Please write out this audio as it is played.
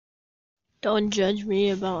Don't judge me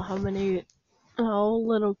about how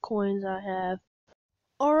little coins I have.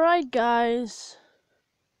 Alright guys.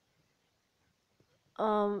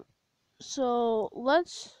 Um so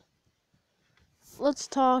let's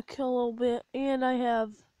talk a little bit, and I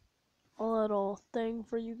have a little thing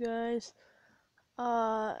for you guys.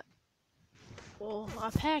 Well,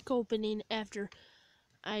 a pack opening after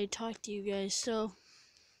I talk to you guys. So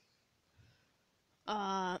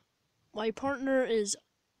my partner is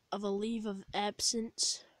of a leave of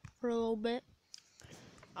absence for a little bit.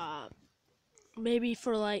 Maybe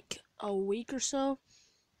for like a week or so.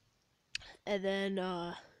 And then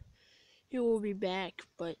he will be back,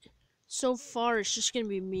 but so far it's just gonna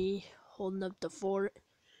be me holding up the fort,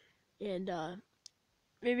 and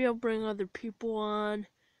maybe I'll bring other people on.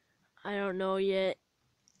 I don't know yet,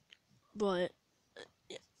 but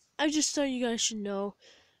I just thought you guys should know,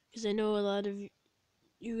 because I know a lot of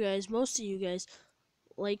you guys, most of you guys,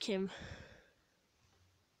 like him,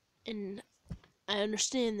 and I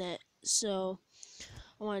understand that. So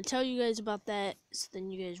I want to tell you guys about that, so then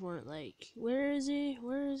you guys weren't like, where is he?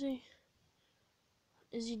 Where is he?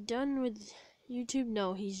 Is he done with YouTube?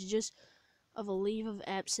 No, he's just of a leave of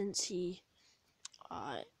absence. He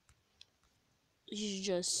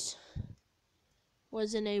just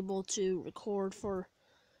wasn't able to record for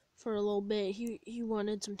a little bit. He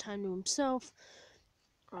wanted some time to himself,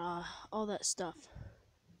 all that stuff.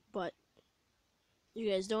 But you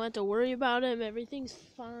guys don't have to worry about him. Everything's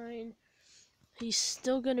fine. He's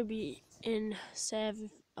still gonna be in Sav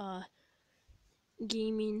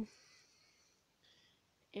gaming,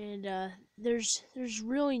 and there's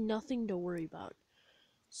really nothing to worry about.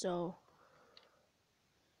 So,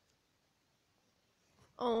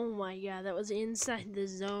 oh my god, that was inside the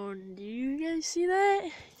zone. Do you guys see that?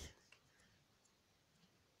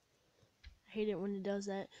 I hate it when it does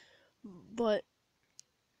that. But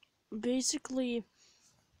basically,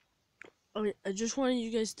 I just wanted you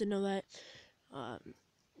guys to know that,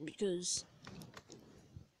 because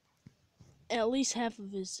at least half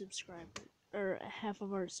of his subscribers, or half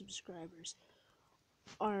of our subscribers,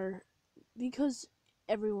 are because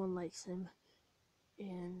everyone likes him.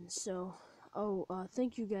 And so,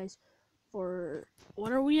 thank you guys for,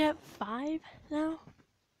 what are we at, 5 now?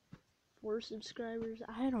 4 subscribers?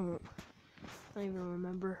 I don't even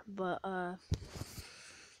remember, but I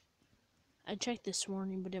checked this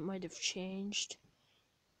morning, but it might have changed.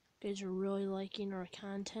 You guys are really liking our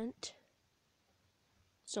content,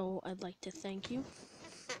 so I'd like to thank you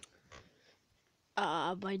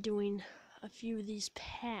by doing a few of these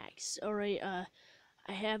packs. Alright, I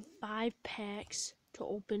have 5 packs to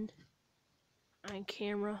open on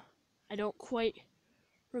camera. I don't quite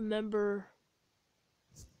remember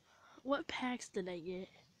what packs did I get.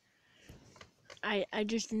 I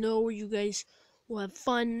just know you guys will have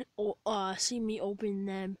fun, see me open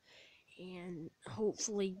them, and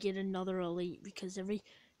hopefully get another elite, because every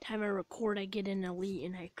time I record I get an elite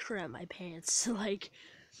and I crap my pants. Like,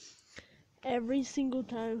 every single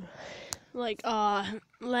time. Like, on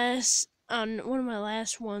one of my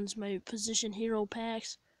last ones, my position hero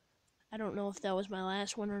packs, I don't know if that was my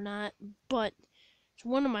last one or not, but it's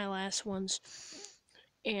one of my last ones.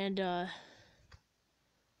 And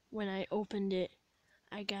when I opened it,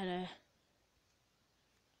 I got a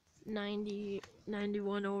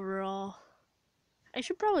 91 overall. I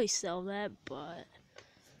should probably sell that, but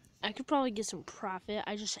I could probably get some profit.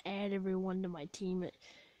 I just add everyone to my team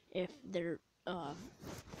if they're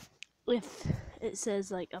if it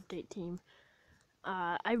says like update team.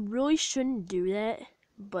 I really shouldn't do that,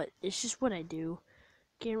 but it's just what I do.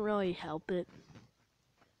 Can't really help it.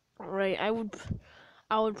 Right, I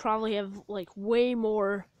would probably have like way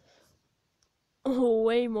more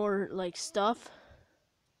like stuff,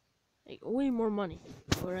 like way more money.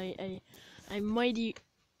 Or I might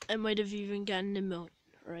have even gotten a million,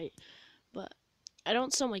 right? But I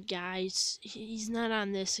don't sell my guys. He's not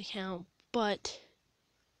on this account, but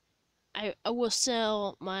I will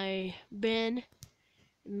sell my Ben,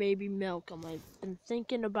 maybe Malcolm. I've been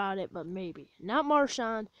thinking about it, but maybe not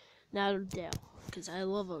Marshawn, not Odell, because I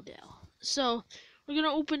love Odell. So we're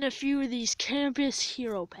gonna open a few of these campus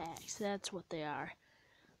hero packs. That's what they are.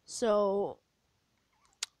 So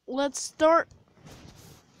let's start.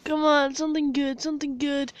 Come on, something good, something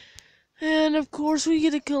good. And of course we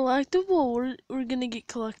get a collectible. We're gonna get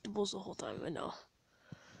collectibles the whole time, I know.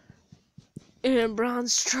 And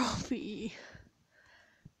bronze trophy.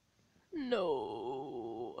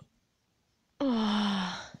 No.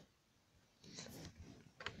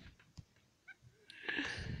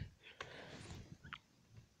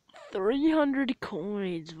 300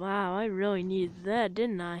 coins. Wow, I really needed that,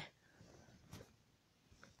 didn't I?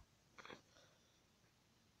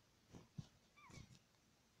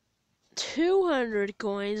 200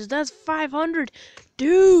 coins. That's 500.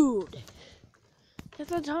 Dude,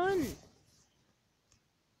 that's a ton.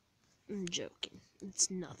 I'm joking. It's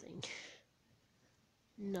nothing.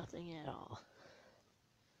 Nothing at all.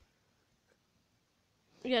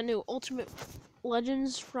 We got new Ultimate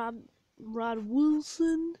Legends Rod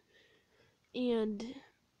Wilson. And,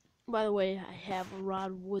 by the way, I have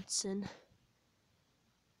Rod Woodson.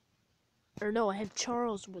 Or no, I have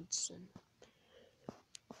Charles Woodson.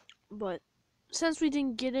 But since we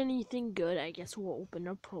didn't get anything good, I guess we'll open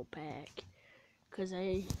a pro pack. Because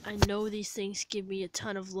I know these things give me a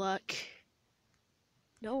ton of luck.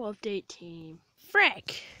 No update team.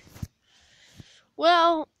 Frick!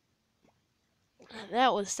 Well,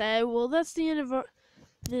 that was sad. Well, that's the end of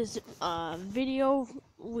this video.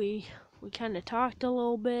 We kind of talked a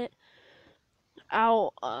little bit. I'm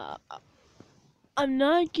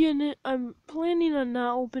planning on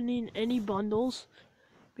not opening any bundles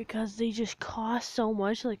because they just cost so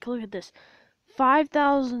much. Like, look at this,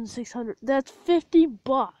 5,600. That's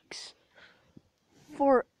 $50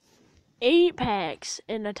 for 8 packs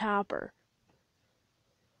and a topper.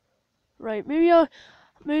 Right? Maybe I'll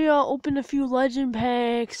open a few legend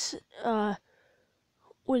packs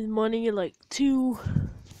with money, like 2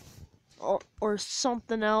 or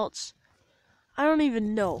something else. I don't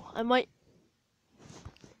even know. I might,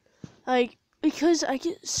 like, because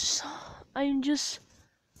I'm just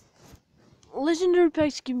legendary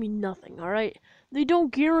packs give me nothing. All right, they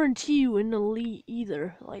don't guarantee you an elite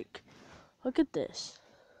either. Like, look at this.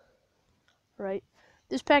 Right,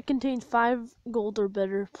 this pack contains 5 gold or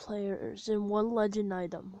better players and 1 legend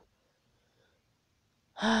item.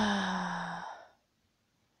 And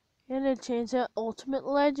a chance at ultimate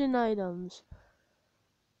legend items.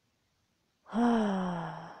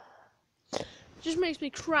 Just makes me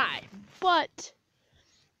cry, but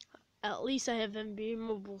at least I have NBA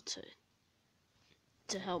Mobile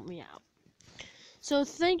to help me out. So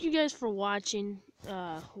thank you guys for watching.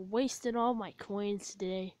 Wasted all my coins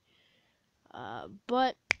today,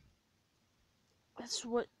 but that's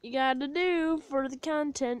what you gotta do for the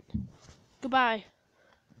content. Goodbye.